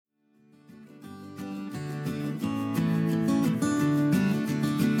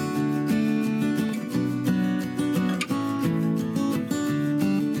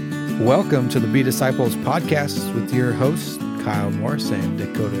Welcome to the Be Disciples podcast with your hosts, Kyle Morris and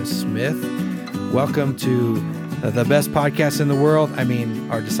Dakota Smith. Welcome to the best podcast in the world. I mean,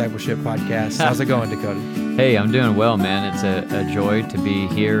 our discipleship podcast. How's it going, Dakota? Hey, I'm doing well, man. It's a joy to be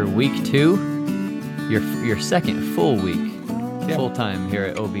here. Week 2, your second full week, full time here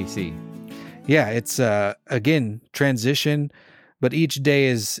at OBC. Yeah, it's again transition, but each day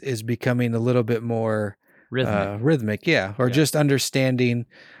is becoming a little bit more rhythmic, just understanding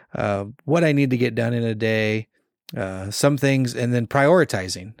what I need to get done in a day, some things, and then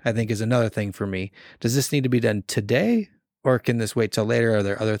prioritizing, I think, is another thing for me. Does this need to be done today, or can this wait till later? Are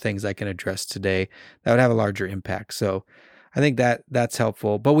there other things I can address today that would have a larger impact? So I think that's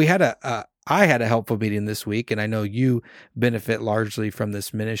helpful. But I had a helpful meeting this week, and I know you benefit largely from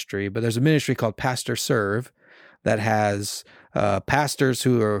this ministry, but there's a ministry called Pastor Serve that has pastors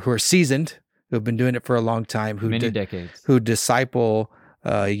who are seasoned, who have been doing it for a long time, many decades, who disciple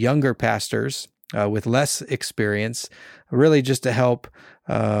younger pastors with less experience, really just to help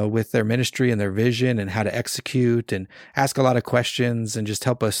with their ministry and their vision and how to execute, and ask a lot of questions and just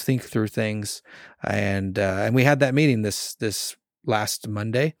help us think through things. And we had that meeting this last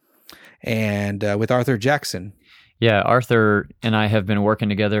Monday, and with Arthur Jackson. Yeah, Arthur and I have been working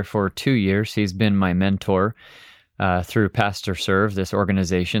together for 2 years. He's been my mentor through Pastor Serve, this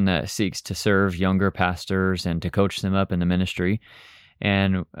organization that seeks to serve younger pastors and to coach them up in the ministry.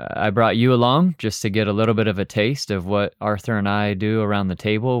 And I brought you along just to get a little bit of a taste of what Arthur and I do around the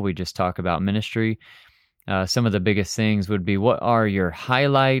table. We just talk about ministry. Some of the biggest things would be, what are your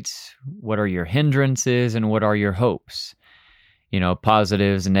highlights? What are your hindrances? And what are your hopes? You know,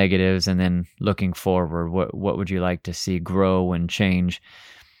 positives and negatives, and then looking forward, what would you like to see grow and change?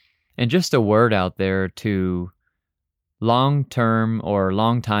 And just a word out there to long-term or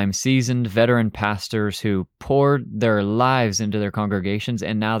long-time seasoned veteran pastors who poured their lives into their congregations,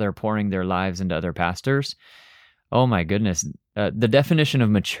 and now they're pouring their lives into other pastors. Oh my goodness. The definition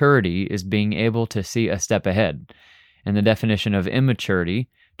of maturity is being able to see a step ahead. And the definition of immaturity,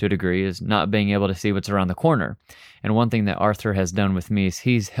 to a degree, is not being able to see what's around the corner. And one thing that Arthur has done with me is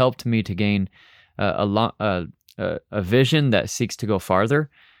he's helped me to gain a vision that seeks to go farther,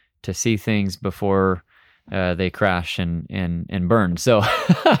 to see things before they crash and burn. So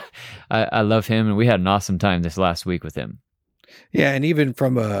I love him, and we had an awesome time this last week with him. Yeah, and even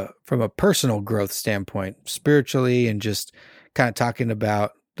from a personal growth standpoint, spiritually, and just kind of talking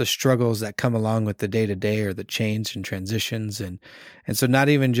about the struggles that come along with the day-to-day or the change and transitions. And so not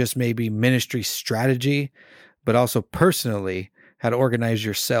even just maybe ministry strategy, but also personally, how to organize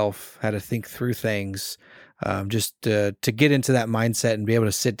yourself, how to think through things, just to get into that mindset and be able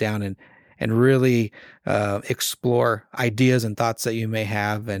to sit down and really explore ideas and thoughts that you may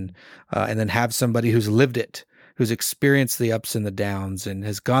have, and then have somebody who's lived it, who's experienced the ups and the downs, and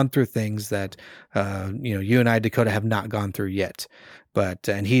has gone through things that you and I, Dakota, have not gone through yet.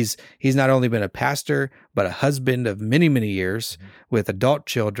 And he's not only been a pastor, but a husband of many, many years with adult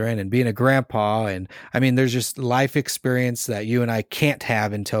children, and being a grandpa. And I mean, there's just life experience that you and I can't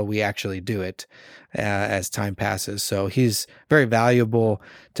have until we actually do it as time passes. So he's very valuable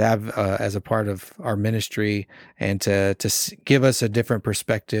to have as a part of our ministry, and to give us a different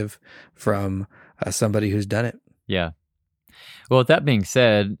perspective from somebody who's done it. Yeah. Well, with that being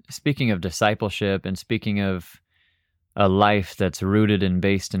said, speaking of discipleship and speaking of a life that's rooted and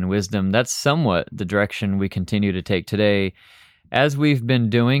based in wisdom, that's somewhat the direction we continue to take today. As we've been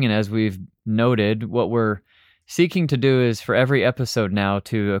doing, and as we've noted, what we're seeking to do is for every episode now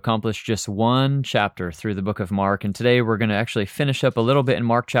to accomplish just one chapter through the book of Mark. And today we're going to actually finish up a little bit in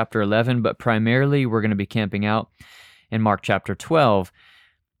Mark chapter 11, but primarily we're going to be camping out in Mark chapter 12.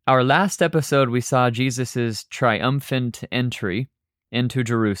 Our last episode, we saw Jesus' triumphant entry into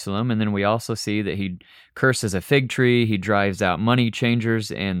Jerusalem, and then we also see that he curses a fig tree, he drives out money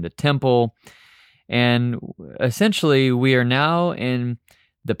changers and the temple, and essentially we are now in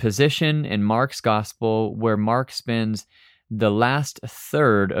the position in Mark's gospel where Mark spends the last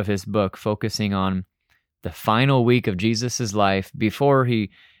third of his book focusing on the final week of Jesus' life before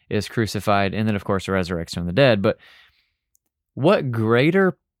he is crucified, and then of course the resurrection from the dead. But what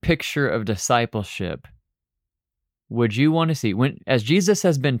greater picture of discipleship would you want to see as Jesus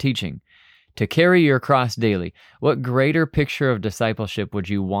has been teaching to carry your cross daily? What greater picture of discipleship would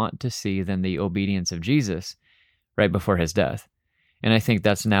you want to see than the obedience of Jesus right before his death? And I think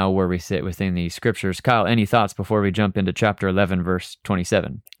that's now where we sit within the scriptures. Kyle, any thoughts before we jump into chapter 11, verse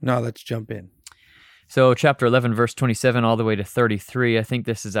 27? No, let's jump in. So chapter 11, verse 27, all the way to 33, I think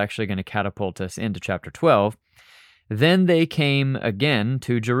this is actually going to catapult us into chapter 12. Then they came again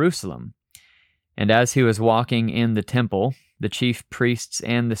to Jerusalem. And as he was walking in the temple, the chief priests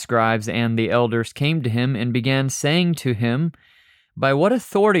and the scribes and the elders came to him and began saying to him, "By what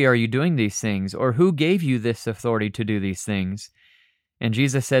authority are you doing these things? Or who gave you this authority to do these things?" And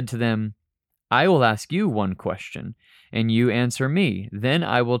Jesus said to them, "I will ask you one question, and you answer me. Then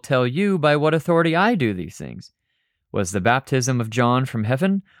I will tell you by what authority I do these things. Was the baptism of John from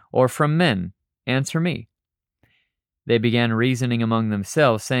heaven or from men? Answer me." They began reasoning among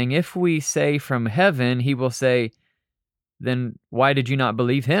themselves, saying, "If we say from heaven, he will say, 'Then why did you not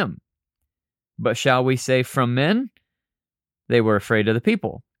believe him?' But shall we say from men?" They were afraid of the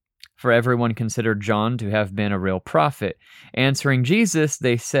people, for everyone considered John to have been a real prophet. Answering Jesus,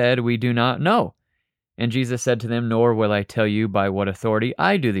 they said, "We do not know." And Jesus said to them, "Nor will I tell you by what authority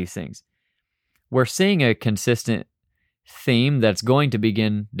I do these things." We're seeing a consistent theme that's going to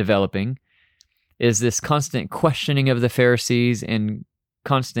begin developing, is this constant questioning of the Pharisees and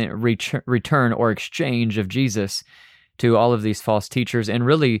constant return or exchange of Jesus to all of these false teachers and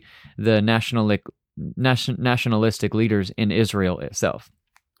really the nationalistic leaders in Israel itself.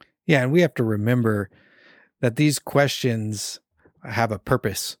 Yeah, and we have to remember that these questions have a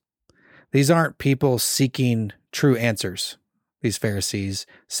purpose. These aren't people seeking true answers. These Pharisees,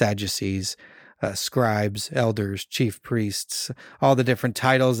 Sadducees, scribes, elders, chief priests, all the different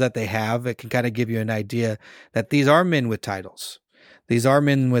titles that they have, it can kind of give you an idea that these are men with titles. These are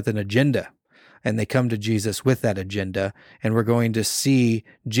men with an agenda, and they come to Jesus with that agenda, and we're going to see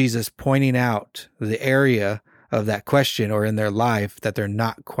Jesus pointing out the area of that question or in their life that they're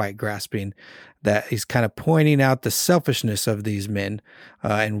not quite grasping, that he's kind of pointing out the selfishness of these men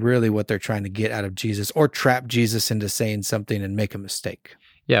and really what they're trying to get out of Jesus or trap Jesus into saying something and make a mistake.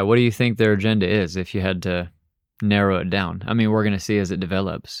 Yeah, what do you think their agenda is if you had to narrow it down? I mean, we're going to see as it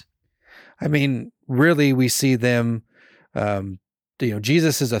develops. I mean, really, we see them,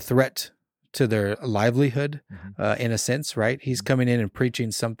 Jesus is a threat to their livelihood in a sense, right? He's coming in and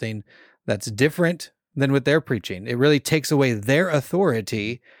preaching something that's different than what they're preaching. It really takes away their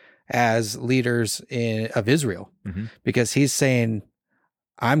authority as leaders of Israel because he's saying,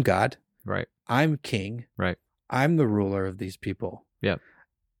 I'm God. Right. I'm king. Right. I'm the ruler of these people. Yep.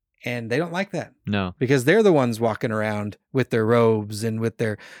 And they don't like that. No. Because they're the ones walking around with their robes and with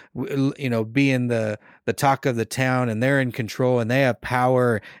their, being the talk of the town, and they're in control and they have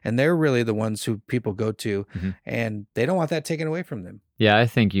power, and they're really the ones who people go to, and they don't want that taken away from them. Yeah, I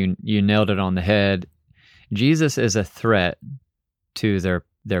think you nailed it on the head. Jesus is a threat to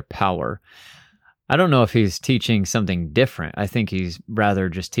their power. I don't know if he's teaching something different. I think he's rather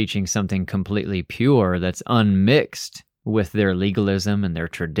just teaching something completely pure that's unmixed with their legalism and their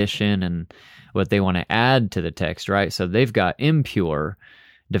tradition and what they want to add to the text, right? So they've got impure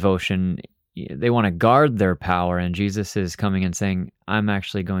devotion. They want to guard their power, and Jesus is coming and saying, I'm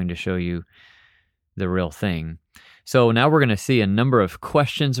actually going to show you the real thing. So now we're going to see a number of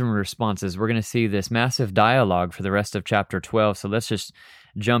questions and responses. We're going to see this massive dialogue for the rest of chapter 12. So let's just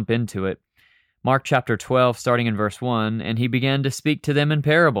jump into it. Mark chapter 12, starting in verse 1, and he began to speak to them in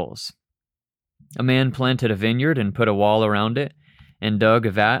parables. A man planted a vineyard and put a wall around it, and dug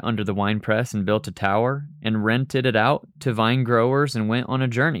a vat under the winepress and built a tower, and rented it out to vine growers and went on a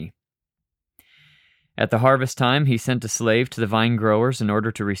journey. At the harvest time, he sent a slave to the vine growers in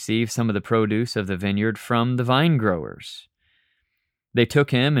order to receive some of the produce of the vineyard from the vine growers. They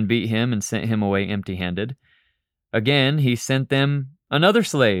took him and beat him and sent him away empty-handed. Again, he sent them another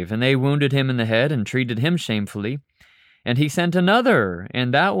slave, and they wounded him in the head and treated him shamefully. And he sent another,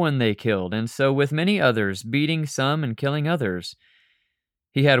 and that one they killed, and so with many others, beating some and killing others.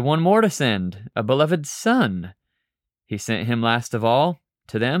 He had one more to send, a beloved son. He sent him last of all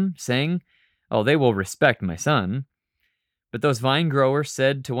to them, saying, Oh, they will respect my son. But those vine growers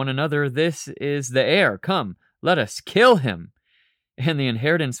said to one another, This is the heir. Come, let us kill him, and the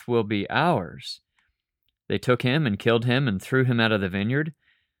inheritance will be ours. They took him and killed him and threw him out of the vineyard.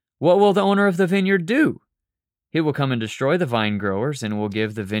 What will the owner of the vineyard do? He will come and destroy the vine growers and will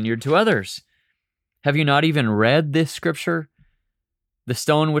give the vineyard to others. Have you not even read this scripture? The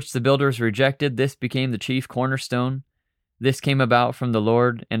stone which the builders rejected, this became the chief cornerstone. This came about from the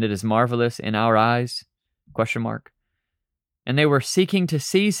Lord, and it is marvelous in our eyes? ? And they were seeking to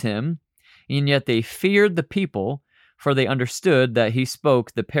seize him, and yet they feared the people, for they understood that he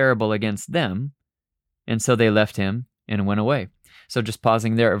spoke the parable against them. And so they left him and went away. So just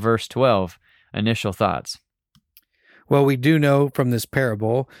pausing there at verse 12, initial thoughts. Well, we do know from this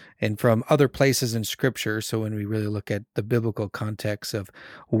parable and from other places in Scripture, so when we really look at the biblical context of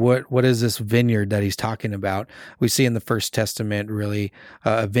what is this vineyard that he's talking about, we see in the First Testament really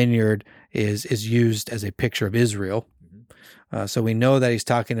a vineyard is used as a picture of Israel. So we know that he's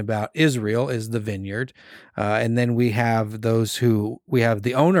talking about Israel is the vineyard. And then we have we have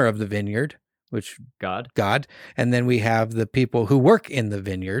the owner of the vineyard, which God. And then we have the people who work in the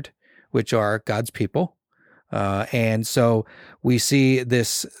vineyard, which are God's people. And so we see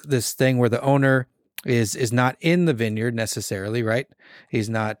this thing where the owner is not in the vineyard necessarily, right? He's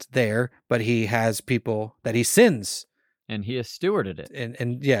not there, but he has people that he sends. And he has stewarded it.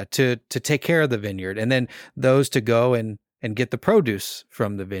 And to take care of the vineyard. And then those to go and get the produce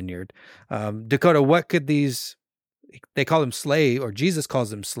from the vineyard. Dakota, what could they call them slave, or Jesus calls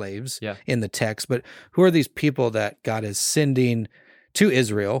them slaves in the text, but who are these people that God is sending to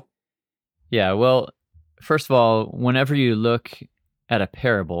Israel? Yeah, well, first of all, whenever you look at a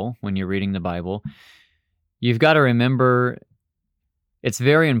parable, when you're reading the Bible, you've got to remember it's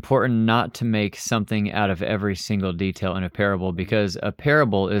very important not to make something out of every single detail in a parable, because a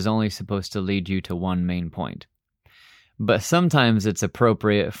parable is only supposed to lead you to one main point. But sometimes it's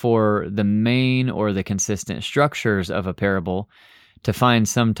appropriate for the main or the consistent structures of a parable to find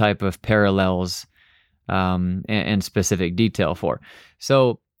some type of parallels and specific detail for.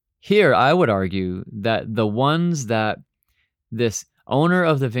 So here, I would argue that the ones that this owner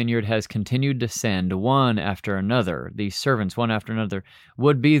of the vineyard has continued to send one after another, these servants one after another,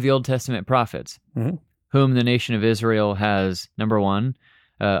 would be the Old Testament prophets, whom the nation of Israel has, number one,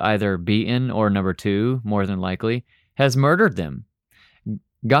 either beaten, or number two, more than likely, has murdered them.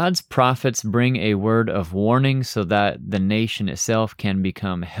 God's prophets bring a word of warning so that the nation itself can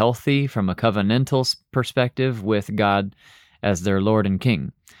become healthy from a covenantal perspective with God as their Lord and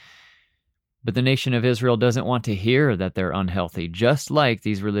King. But the nation of Israel doesn't want to hear that they're unhealthy, just like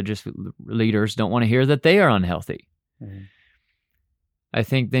these religious leaders don't want to hear that they are unhealthy. Mm-hmm. I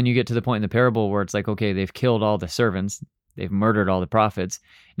think then you get to the point in the parable where it's like, okay, they've killed all the servants, they've murdered all the prophets.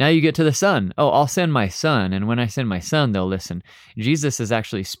 Now you get to the son. Oh, I'll send my son, and when I send my son, they'll listen. Jesus is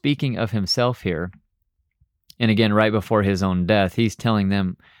actually speaking of himself here. And again, right before his own death, he's telling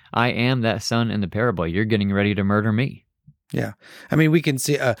them, I am that son in the parable. You're getting ready to murder me. Yeah. I mean, we can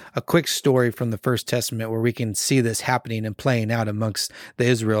see a quick story from the First Testament where we can see this happening and playing out amongst the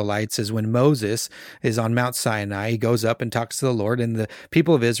Israelites is when Moses is on Mount Sinai. He goes up and talks to the Lord, and the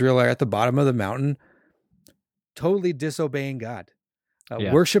people of Israel are at the bottom of the mountain, totally disobeying God,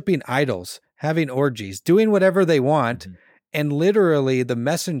 worshiping idols, having orgies, doing whatever they want. Mm-hmm. And literally the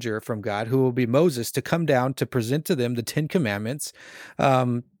messenger from God, who will be Moses, to come down to present to them the 10 Commandments,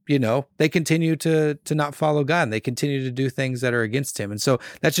 they continue to not follow God, and they continue to do things that are against him. And so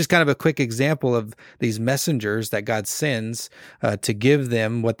that's just kind of a quick example of these messengers that God sends to give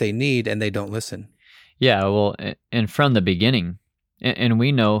them what they need, and they don't listen. Yeah, well, and from the beginning, and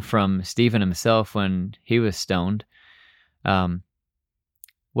we know from Stephen himself when he was stoned,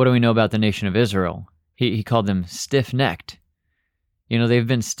 what do we know about the nation of Israel? He called them stiff-necked. They've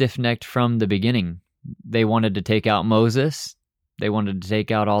been stiff-necked from the beginning. They wanted to take out Moses. They wanted to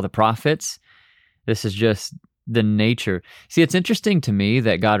take out all the prophets. This is just the nature. See, it's interesting to me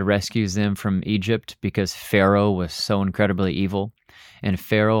that God rescues them from Egypt because Pharaoh was so incredibly evil, and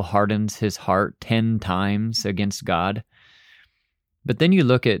Pharaoh hardens his heart 10 times against God. But then you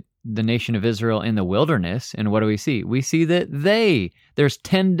look at the nation of Israel in the wilderness, and what do we see? We see that there's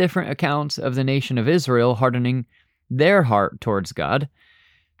 10 different accounts of the nation of Israel hardening their heart towards God.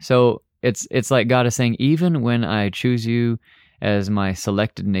 So it's like God is saying, even when I choose you as my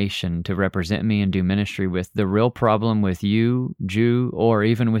selected nation to represent me and do ministry with, the real problem with you, Jew, or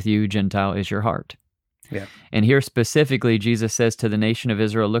even with you, Gentile, is your heart. Yeah. And here specifically, Jesus says to the nation of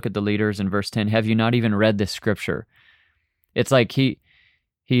Israel, look at the leaders in verse 10, have you not even read this scripture? It's like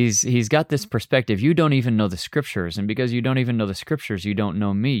he's got this perspective. You don't even know the scriptures, and because you don't even know the scriptures, you don't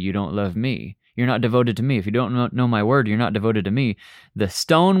know me, you don't love me. You're not devoted to me. If you don't know my word, you're not devoted to me. The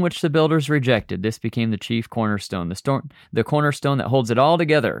stone which the builders rejected, this became the chief cornerstone, the cornerstone that holds it all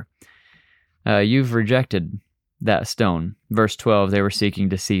together. You've rejected that stone. Verse 12, they were seeking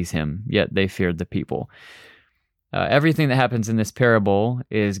to seize him, yet they feared the people. Everything that happens in this parable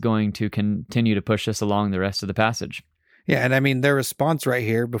is going to continue to push us along the rest of the passage. Yeah, and I mean, their response right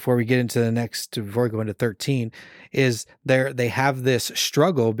here, before we go into 13, is they have this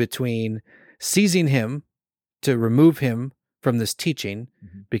struggle between seizing him to remove him from this teaching,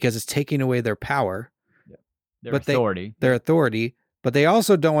 because it's taking away their power, their authority, but they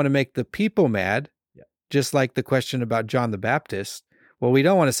also don't want to make the people mad, just like the question about John the Baptist. Well, we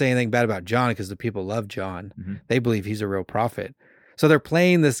don't want to say anything bad about John because the people love John. Mm-hmm. They believe he's a real prophet. So they're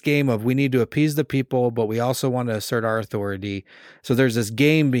playing this game of we need to appease the people, but we also want to assert our authority. So there's this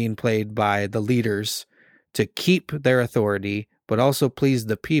game being played by the leaders to keep their authority, but also please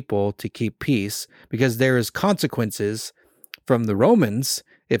the people to keep peace, because there is consequences from the Romans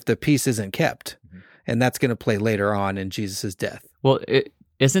if the peace isn't kept. And that's going to play later on in Jesus' death. Well,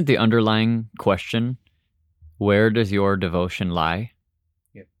 isn't the underlying question, where does your devotion lie?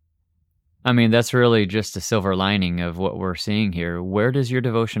 Yep. I mean, that's really just a silver lining of what we're seeing here. Where does your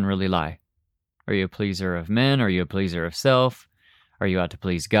devotion really lie? Are you a pleaser of men? Are you a pleaser of self? Are you out to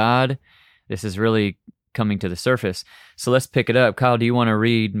please God? This is really coming to the surface. So let's pick it up. Kyle, do you want to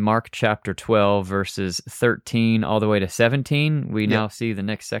read Mark chapter 12, verses 13 all the way to 17? We now see the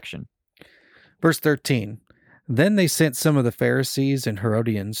next section. Verse 13, then they sent some of the Pharisees and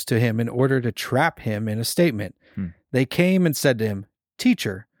Herodians to him in order to trap him in a statement. They came and said to him,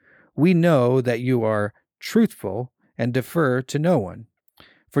 Teacher, we know that you are truthful and defer to no one.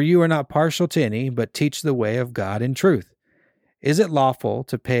 For you are not partial to any, but teach the way of God in truth. Is it lawful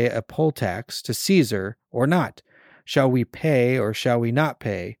to pay a poll tax to Caesar or not? Shall we pay or shall we not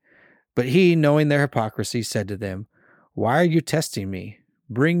pay? But he, knowing their hypocrisy, said to them, Why are you testing me?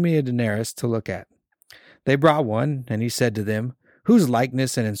 Bring me a denarius to look at. They brought one, and he said to them, Whose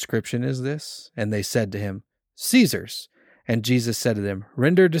likeness and inscription is this? And they said to him, Caesar's. And Jesus said to them,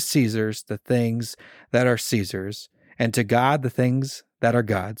 Render to Caesar's the things that are Caesar's, and to God the things that are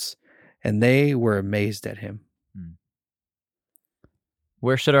God's. And they were amazed at him.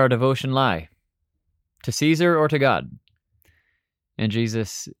 Where should our devotion lie? To Caesar or to God? And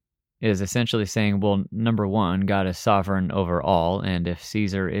Jesus is essentially saying, well, number one, God is sovereign over all, and if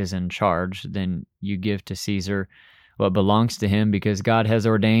Caesar is in charge, then you give to Caesar what belongs to him because God has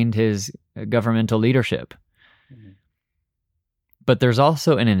ordained his governmental leadership. But there's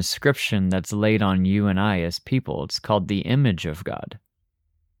also an inscription that's laid on you and I as people. It's called the image of God.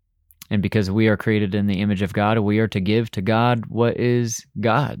 And because we are created in the image of God, we are to give to God what is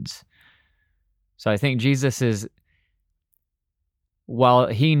God's. So I think Jesus is, while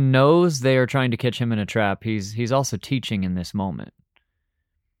he knows they are trying to catch him in a trap, he's also teaching in this moment.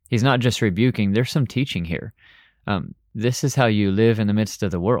 He's not just rebuking, there's some teaching here. This is how you live in the midst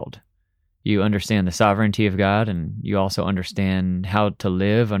of the world. You understand the sovereignty of God, and you also understand how to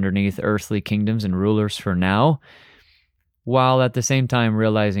live underneath earthly kingdoms and rulers for now, while at the same time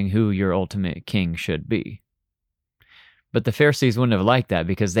realizing who your ultimate king should be. But the Pharisees wouldn't have liked that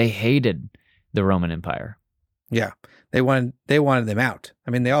because they hated the Roman Empire. Yeah, they wanted them out. I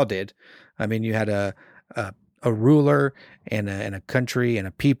mean, they all did. I mean, you had a ruler and a country and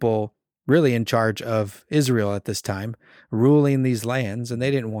a people really in charge of Israel at this time, ruling these lands, and they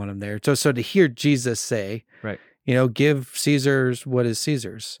didn't want them there. So to hear Jesus say, right, give Caesar's what is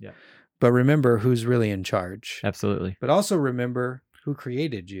Caesar's. Yeah. But remember who's really in charge. Absolutely. But also remember who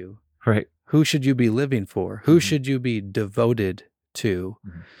created you. Right. Who should you be living for? Who should you be devoted to?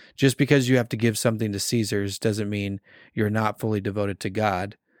 Just because you have to give something to Caesar's doesn't mean you're not fully devoted to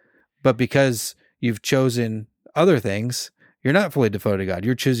God. But because you've chosen other things, you're not fully devoted to God.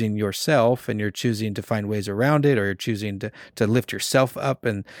 You're choosing yourself, and you're choosing to find ways around it, or you're choosing to lift yourself up,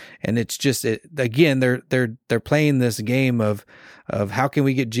 and it's just again they're playing this game of how can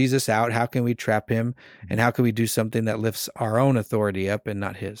we get Jesus out, how can we trap him, and how can we do something that lifts our own authority up and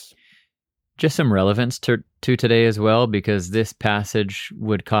not his. Just some relevance to today as well, because this passage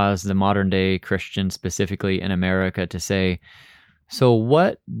would cause the modern day Christian, specifically in America, to say, so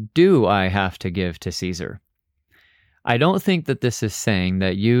what do I have to give to Caesar? I don't think that this is saying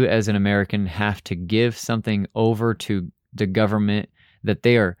that you as an American have to give something over to the government that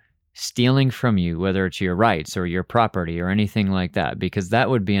they are stealing from you, whether it's your rights or your property or anything like that, because that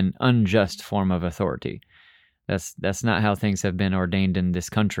would be an unjust form of authority. That's not how things have been ordained in this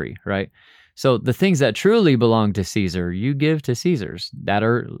country, right? So the things that truly belong to Caesar, you give to Caesar's, that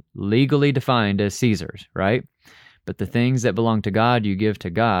are legally defined as Caesar's, right? But the things that belong to God, you give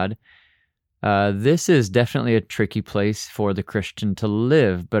to God. This is definitely a tricky place for the Christian to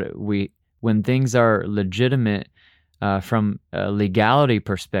live, but when things are legitimate from a legality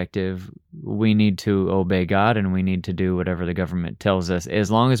perspective, we need to obey God, and we need to do whatever the government tells us, as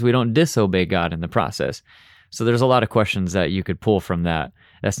long as we don't disobey God in the process. So there's a lot of questions that you could pull from that.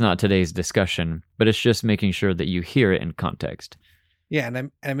 That's not today's discussion, but it's just making sure that you hear it in context. Yeah, and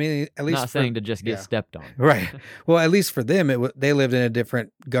I mean, at least not saying to just get stepped on. Right. Well, at least for them, they lived in a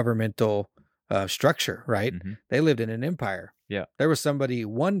different governmental structure, right? They lived in an empire. Yeah. There was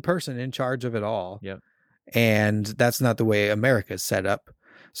one person in charge of it all. Yeah. And that's not the way America is set up.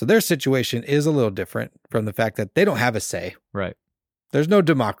 So their situation is a little different from the fact that they don't have a say. Right. There's no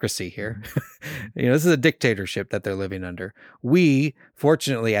democracy here. This is a dictatorship that they're living under. We,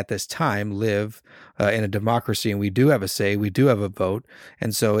 fortunately, at this time, live in a democracy, and we do have a say. We do have a vote,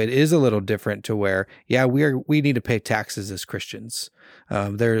 and so it is a little different to where, we need to pay taxes as Christians.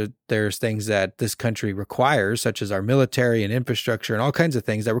 There's things that this country requires, such as our military and infrastructure and all kinds of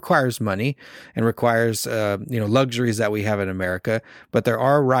things that requires money and requires luxuries that we have in America. But there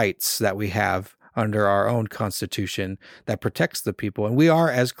are rights that we have under our own constitution that protects the people. And we are,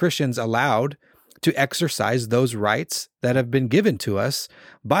 as Christians, allowed to exercise those rights that have been given to us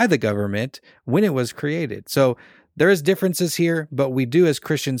by the government when it was created. So there is differences here, but we do, as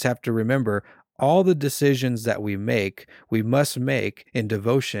Christians, have to remember all the decisions that we must make in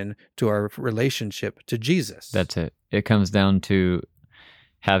devotion to our relationship to Jesus. That's it. It comes down to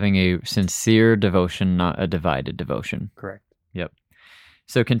having a sincere devotion, not a divided devotion. Correct. Yep.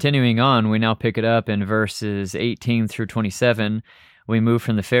 So continuing on, we now pick it up in verses 18 through 27. We move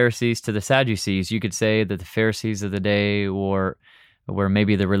from the Pharisees to the Sadducees. You could say that the Pharisees of the day were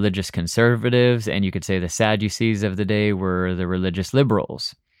maybe the religious conservatives, and you could say the Sadducees of the day were the religious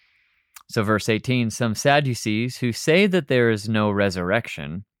liberals. So verse 18, some Sadducees who say that there is no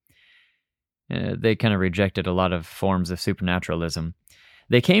resurrection, they kind of rejected a lot of forms of supernaturalism.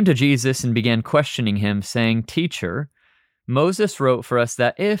 They came to Jesus and began questioning him, saying, "Teacher, Moses wrote for us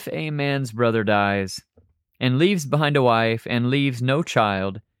that if a man's brother dies and leaves behind a wife and leaves no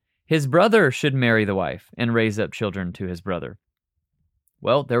child, his brother should marry the wife and raise up children to his brother.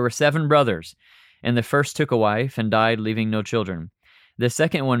 Well, there were 7 brothers, and the first took a wife and died, leaving no children. The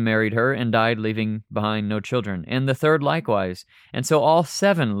second one married her and died, leaving behind no children, and the third likewise. And so all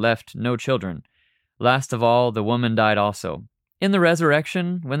 7 left no children. Last of all, the woman died also. In the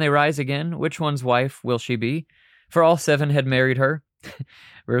resurrection, when they rise again, which one's wife will she be? For all 7 had married her."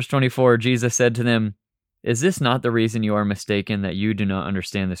 Verse 24, Jesus said to them, "Is this not the reason you are mistaken, that you do not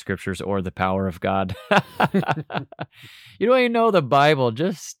understand the Scriptures or the power of God?" You don't even know the Bible.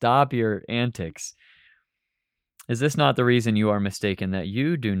 Just stop your antics. "Is this not the reason you are mistaken, that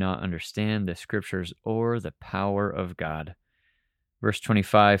you do not understand the Scriptures or the power of God?" Verse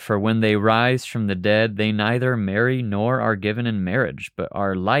 25, "For when they rise from the dead, they neither marry nor are given in marriage, but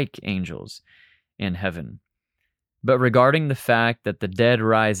are like angels in heaven. But regarding the fact that the dead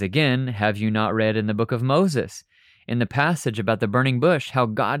rise again, have you not read in the book of Moses, in the passage about the burning bush, how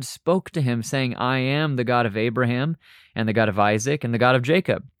God spoke to him, saying, 'I am the God of Abraham, and the God of Isaac, and the God of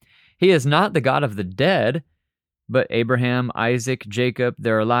Jacob'? He is not the God of the dead, but Abraham, Isaac, Jacob,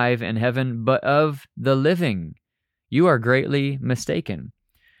 they're alive in heaven, but of the living. You are greatly mistaken."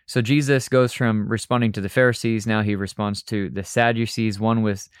 So Jesus goes from responding to the Pharisees, now he responds to the Sadducees, one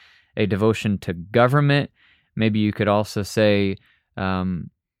with a devotion to government. Maybe you could also say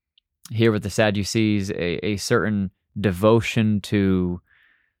here with the Sadducees, a certain devotion to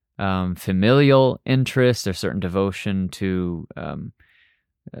familial interest, a certain devotion to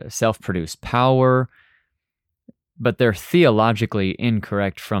self-produced power, but they're theologically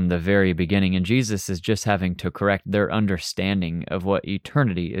incorrect from the very beginning, and Jesus is just having to correct their understanding of what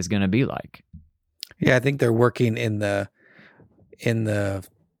eternity is going to be like. Yeah, I think they're working in the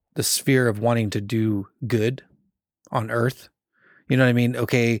sphere of wanting to do good on earth. You know what I mean?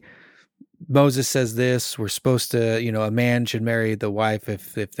 Okay, Moses says this, we're supposed to, a man should marry the wife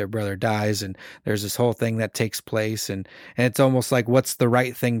if their brother dies, and there's this whole thing that takes place, and it's almost like, what's the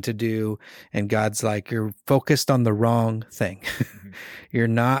right thing to do? And God's like, you're focused on the wrong thing. Mm-hmm. You're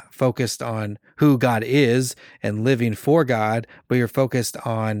not focused on who God is and living for God, but you're focused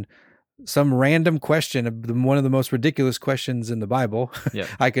on some random question, one of the most ridiculous questions in the Bible. Yep.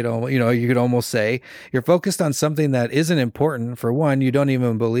 You could almost say you're focused on something that isn't important. For one, you don't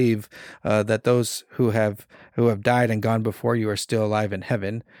even believe that those who have died and gone before you are still alive in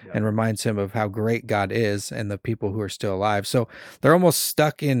heaven, yep. And reminds him of how great God is and the people who are still alive. So they're almost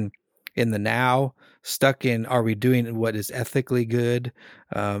stuck in the now, stuck in, are we doing what is ethically good?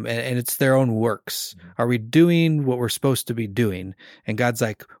 And it's their own works. Are we doing what we're supposed to be doing? And God's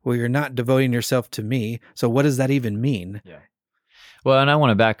like, well, you're not devoting yourself to me. So what does that even mean? Yeah. Well, and I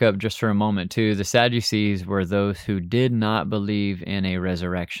want to back up just for a moment too. The Sadducees were those who did not believe in a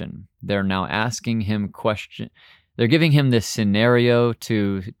resurrection. They're now asking him questions. They're giving him this scenario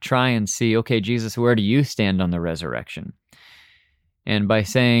to try and see, okay, Jesus, where do you stand on the resurrection? And by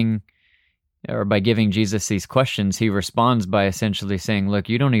giving Jesus these questions, he responds by essentially saying, look,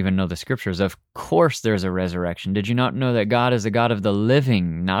 you don't even know the Scriptures. Of course there's a resurrection. Did you not know that God is a God of the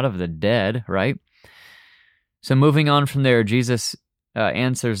living, not of the dead, right? So moving on from there, Jesus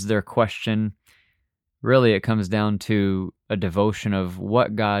answers their question. Really, it comes down to a devotion of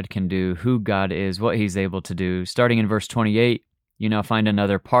what God can do, who God is, what he's able to do. Starting in verse 28, You now find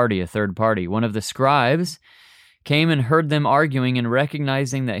another party, a third party. One of the scribes came and heard them arguing, and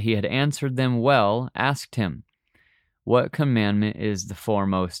recognizing that he had answered them well, asked him, "What commandment is the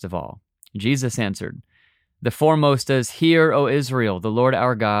foremost of all?" Jesus answered, "The foremost is, Hear, O Israel, the Lord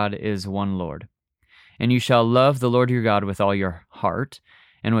our God is one Lord. And you shall love the Lord your God with all your heart,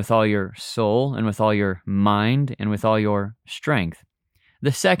 and with all your soul, and with all your mind, and with all your strength.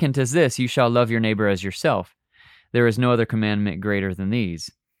 The second is this, you shall love your neighbor as yourself. There is no other commandment greater than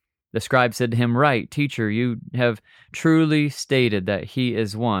these." The scribe said to him, "Right, teacher, you have truly stated that he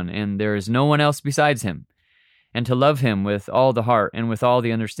is one, and there is no one else besides him. And to love him with all the heart, and with all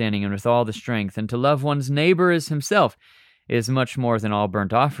the understanding, and with all the strength, and to love one's neighbor as himself is much more than all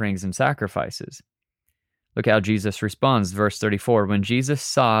burnt offerings and sacrifices." Look how Jesus responds, verse 34. When Jesus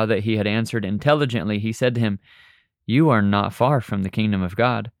saw that he had answered intelligently, he said to him, "You are not far from the kingdom of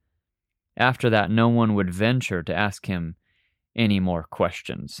God." After that, no one would venture to ask him any more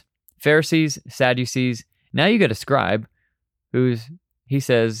questions. Pharisees, Sadducees, now you get a scribe who, he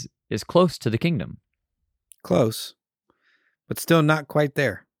says, is close to the kingdom. Close, but still not quite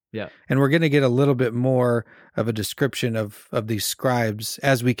there. Yeah. And we're going to get a little bit more of a description of these scribes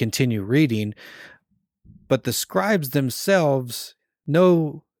as we continue reading. But the scribes themselves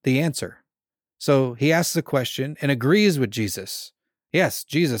know the answer. So he asks a question and agrees with Jesus. Yes,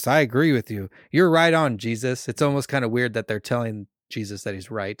 Jesus, I agree with you. You're right on, Jesus. It's almost kind of weird that they're telling Jesus that he's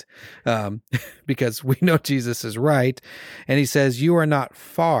right, because we know Jesus is right. And he says, you are not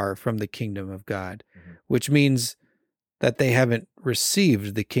far from the kingdom of God, which means that they haven't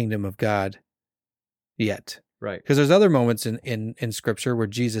received the kingdom of God yet. Right. Because there's other moments in Scripture where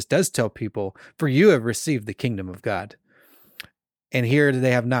Jesus does tell people, for you have received the kingdom of God. And here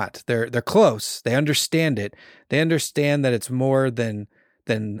they have not. They're close. They understand it. They understand that it's more than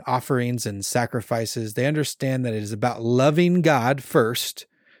offerings and sacrifices. They understand that it is about loving God first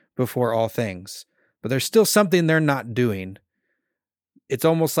before all things. But there's still something they're not doing. It's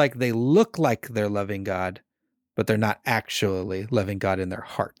almost like they look like they're loving God, but they're not actually loving God in their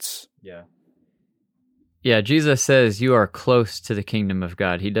hearts. Yeah. Yeah, Jesus says you are close to the kingdom of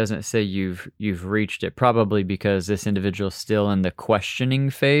God. He doesn't say you've reached it, probably because this individual's still in the questioning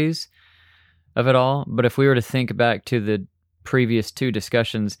phase of it all. But if we were to think back to the previous two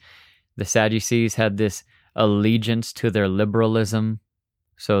discussions, the Sadducees had this allegiance to their liberalism.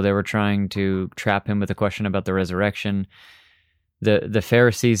 So they were trying to trap him with a question about the resurrection. The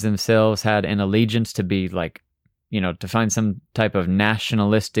Pharisees themselves had an allegiance to be like, to find some type of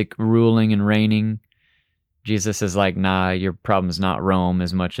nationalistic ruling and reigning. Jesus is like, nah, your problem's not Rome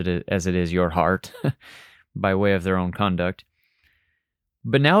as much as it is your heart, by way of their own conduct.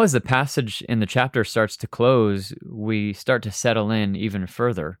 But now as the passage in the chapter starts to close, we start to settle in even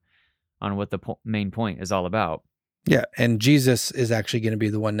further on what the main point is all about. Yeah, and Jesus is actually going to be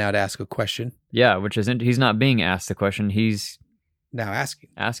the one now to ask a question. Yeah, which isn't, he's not being asked the question, he's now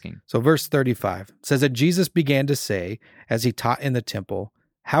asking. So verse 35 says that Jesus began to say, as he taught in the temple,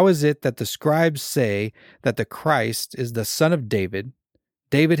 "How is it that the scribes say that the Christ is the son of David?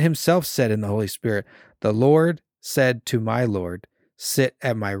 David himself said in the Holy Spirit, 'The Lord said to my Lord, sit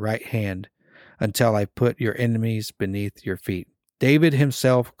at my right hand until I put your enemies beneath your feet.' David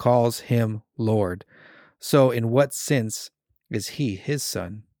himself calls him Lord. So in what sense is he his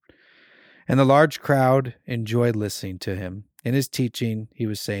son?" And the large crowd enjoyed listening to him. In his teaching, he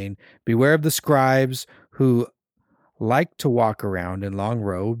was saying, "Beware of the scribes who like to walk around in long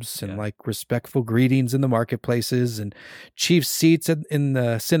robes and like respectful greetings in the marketplaces and chief seats in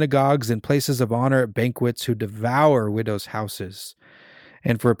the synagogues and places of honor at banquets, who devour widows' houses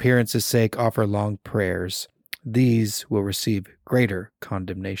and for appearance's sake offer long prayers. These will receive greater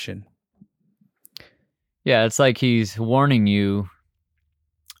condemnation." Yeah, it's like he's warning you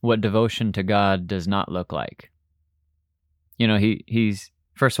what devotion to God does not look like. He's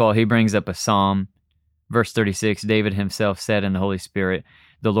first of all, he brings up a psalm. Verse 36, David himself said in the Holy Spirit,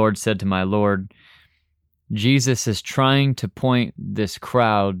 "The Lord said to my Lord." Jesus is trying to point this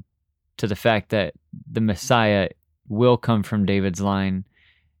crowd to the fact that the Messiah will come from David's line.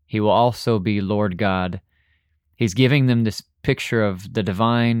 He will also be Lord God. He's giving them this picture of the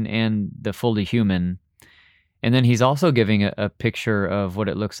divine and the fully human. And then he's also giving a picture of what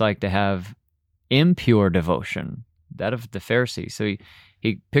it looks like to have impure devotion, that of the Pharisees. So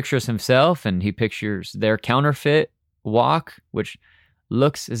he pictures himself and he pictures their counterfeit walk, which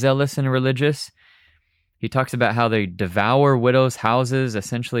looks zealous and religious. He talks about how they devour widows' houses.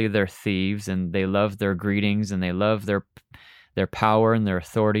 Essentially, they're thieves, and they love their greetings, and they love their power and their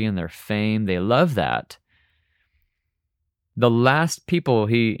authority and their fame. They love that. The last people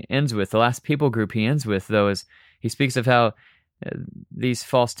group he ends with, though, is he speaks of how These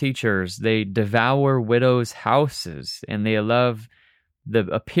false teachers, they devour widows' houses, and they love the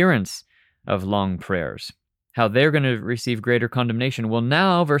appearance of long prayers, how they're going to receive greater condemnation. Well,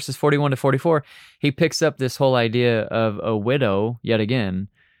 now, verses 41 to 44, he picks up this whole idea of a widow yet again.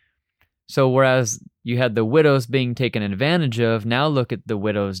 So whereas you had the widows being taken advantage of, now look at the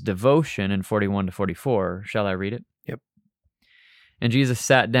widow's devotion in 41 to 44. Shall I read it? Yep. And Jesus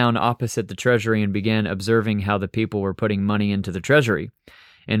sat down opposite the treasury and began observing how the people were putting money into the treasury.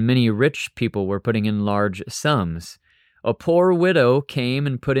 And many rich people were putting in large sums. A poor widow came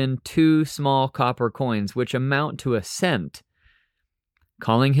and put in 2 small copper coins, which amount to a cent.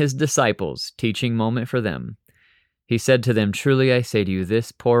 Calling his disciples, teaching moment for them, he said to them, "Truly I say to you,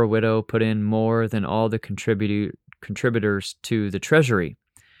 this poor widow put in more than all the contributors to the treasury.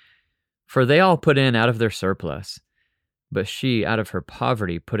 For they all put in out of their surplus, but she, out of her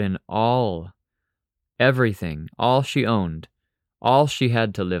poverty, put in everything, all she owned, all she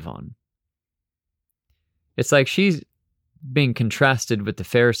had to live on." It's like she's being contrasted with the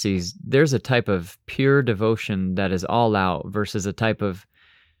Pharisees. There's a type of pure devotion that is all out versus a type of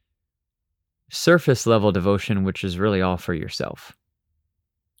surface level devotion, which is really all for yourself.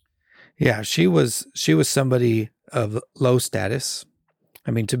 Yeah, she was somebody of low status.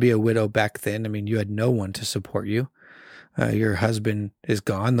 I mean, to be a widow back then, I mean, you had no one to support you. Your husband is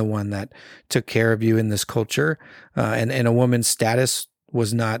gone, the one that took care of you in this culture. And a woman's status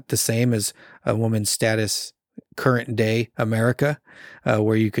was not the same as a woman's status current day America,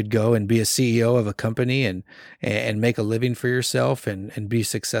 where you could go and be a CEO of a company and make a living for yourself and be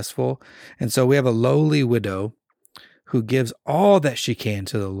successful. And so we have a lowly widow who gives all that she can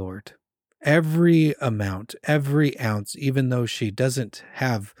to the Lord, every amount, every ounce, even though she doesn't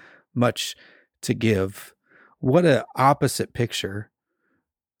have much to give. What an opposite picture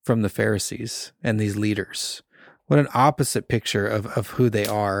from the Pharisees and these leaders. What an opposite picture of who they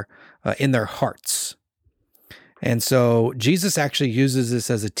are in their hearts. And so Jesus actually uses this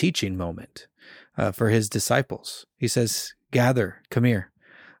as a teaching moment for his disciples. He says, "Gather, come here.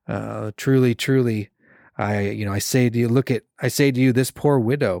 Truly, truly, I say to you, I say to you, this poor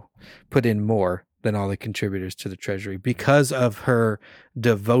widow put in more than all the contributors to the treasury because of her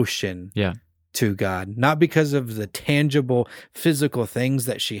devotion to God, not because of the tangible physical things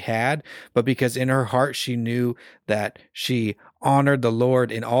that she had, but because in her heart she knew that she honored the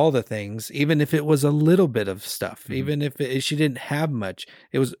Lord in all the things, even if it was a little bit of stuff, even if she didn't have much.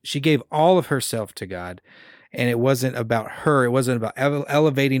 She gave all of herself to God, and it wasn't about her. It wasn't about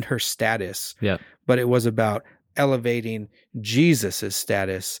elevating her status, but it was about elevating Jesus's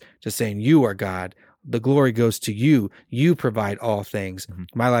status to saying, "You are God. The glory goes to you. You provide all things.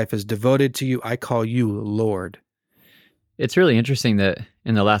 My life is devoted to you. I call you Lord." It's really interesting that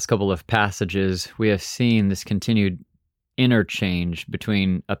in the last couple of passages, we have seen this continued interchange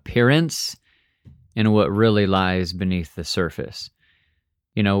between appearance and what really lies beneath the surface.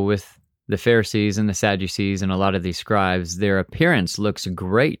 With the Pharisees and the Sadducees and a lot of these scribes, their appearance looks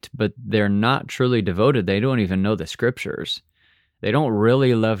great, but they're not truly devoted. They don't even know the scriptures. They don't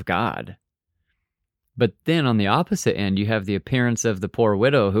really love God. But then on the opposite end, you have the appearance of the poor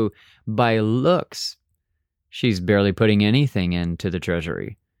widow who, by looks, she's barely putting anything into the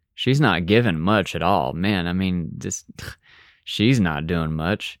treasury. She's not giving much at all. Man, I mean, she's not doing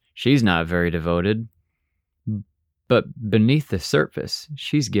much. She's not very devoted. But beneath the surface,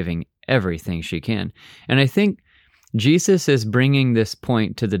 she's giving everything she can. And I think Jesus is bringing this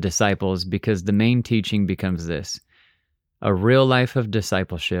point to the disciples because the main teaching becomes this: a real life of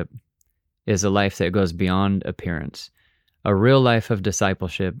discipleship is a life that goes beyond appearance. A real life of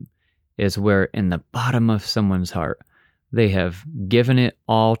discipleship is where in the bottom of someone's heart, they have given it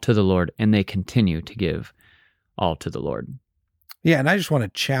all to the Lord, and they continue to give all to the Lord. Yeah, and I just want to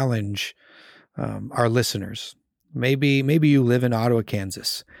challenge our listeners. Maybe you live in Ottawa,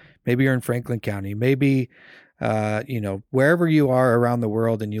 Kansas. Maybe you're in Franklin County. Maybe, wherever you are around the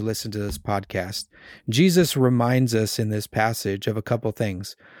world and you listen to this podcast. Jesus reminds us in this passage of a couple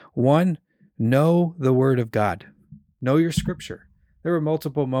things. One, know the Word of God. Know your Scripture. There were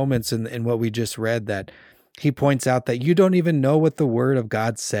multiple moments in what we just read that he points out that you don't even know what the Word of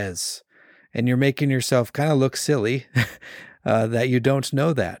God says. And you're making yourself kind of look silly that you don't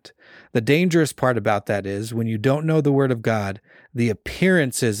know that. The dangerous part about that is when you don't know the Word of God, the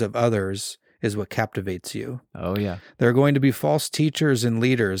appearances of others is what captivates you. Oh, yeah. There are going to be false teachers and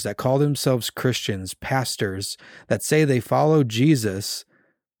leaders that call themselves Christians, pastors, that say they follow Jesus,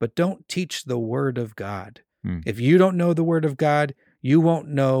 but don't teach the Word of God. If you don't know the Word of God, you won't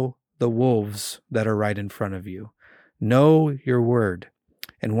know the wolves that are right in front of you. Know your Word.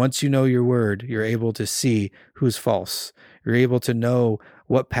 And once you know your Word, you're able to see who's false. You're able to know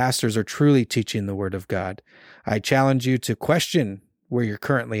what pastors are truly teaching the Word of God. I challenge you to question where you're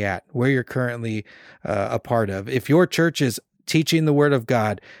currently at, where you're currently a part of. If your church is teaching the Word of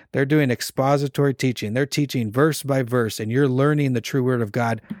God, they're doing expository teaching, they're teaching verse by verse, and you're learning the true Word of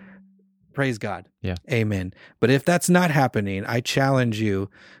God, praise God. Yeah. Amen. But if that's not happening, I challenge you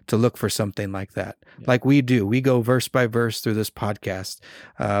to look for something like that. Yeah. Like we do. We go verse by verse through this podcast.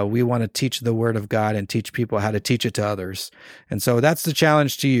 We want to teach the Word of God and teach people how to teach it to others. And so that's the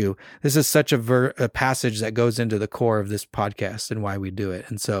challenge to you. This is such a passage that goes into the core of this podcast and why we do it.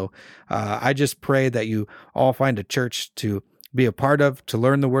 And so I just pray that you all find a church to be a part of, to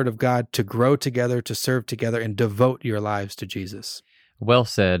learn the Word of God, to grow together, to serve together, and devote your lives to Jesus. Well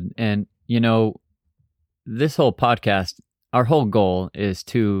said. And this whole podcast, our whole goal is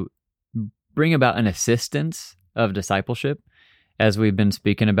to bring about an assistance of discipleship, as we've been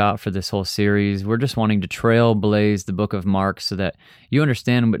speaking about for this whole series. We're just wanting to trailblaze the book of Mark so that you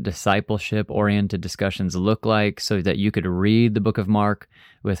understand what discipleship-oriented discussions look like, so that you could read the book of Mark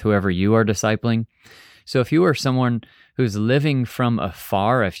with whoever you are discipling. So if you are someone who's living from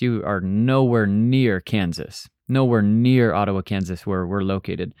afar, if you are nowhere near Kansas, nowhere near Ottawa, Kansas, where we're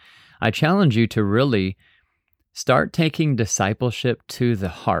located, I challenge you to really start taking discipleship to the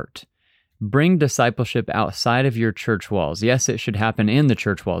heart. Bring discipleship outside of your church walls. Yes, it should happen in the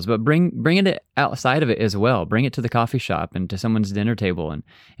church walls, but bring it outside of it as well. Bring it to the coffee shop and to someone's dinner table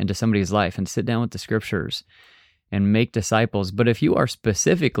and to somebody's life, and sit down with the scriptures and make disciples. But if you are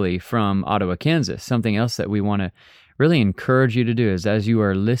specifically from Ottawa, Kansas, something else that we want to really encourage you to do is, as you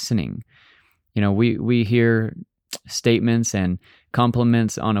are listening, we hear statements and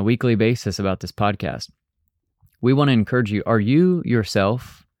compliments on a weekly basis about this podcast. We want to encourage you. Are you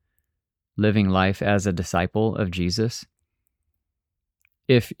yourself living life as a disciple of Jesus?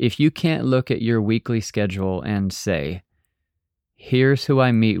 If you can't look at your weekly schedule and say, here's who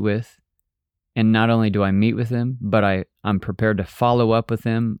I meet with, and not only do I meet with them, but I'm prepared to follow up with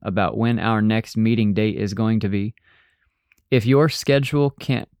them about when our next meeting date is going to be. If your schedule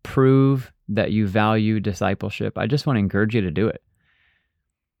can't prove that you value discipleship, I just want to encourage you to do it.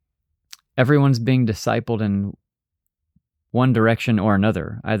 Everyone's being discipled in one direction or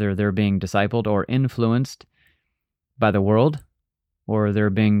another. Either they're being discipled or influenced by the world, or they're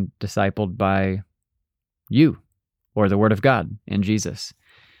being discipled by you or the Word of God in Jesus.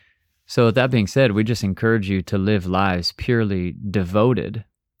 So with that being said, we just encourage you to live lives purely devoted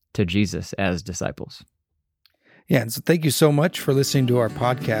to Jesus as disciples. Yeah, and so thank you so much for listening to our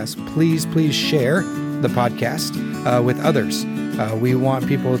podcast. Please share the podcast with others. We want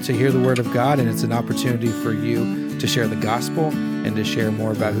people to hear the Word of God, and it's an opportunity for you to share the gospel and to share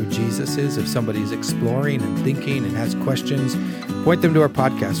more about who Jesus is. If somebody's exploring and thinking and has questions, point them to our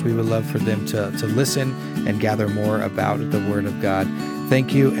podcast. We would love for them to listen and gather more about the Word of God.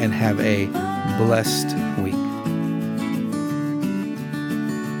 Thank you, and have a blessed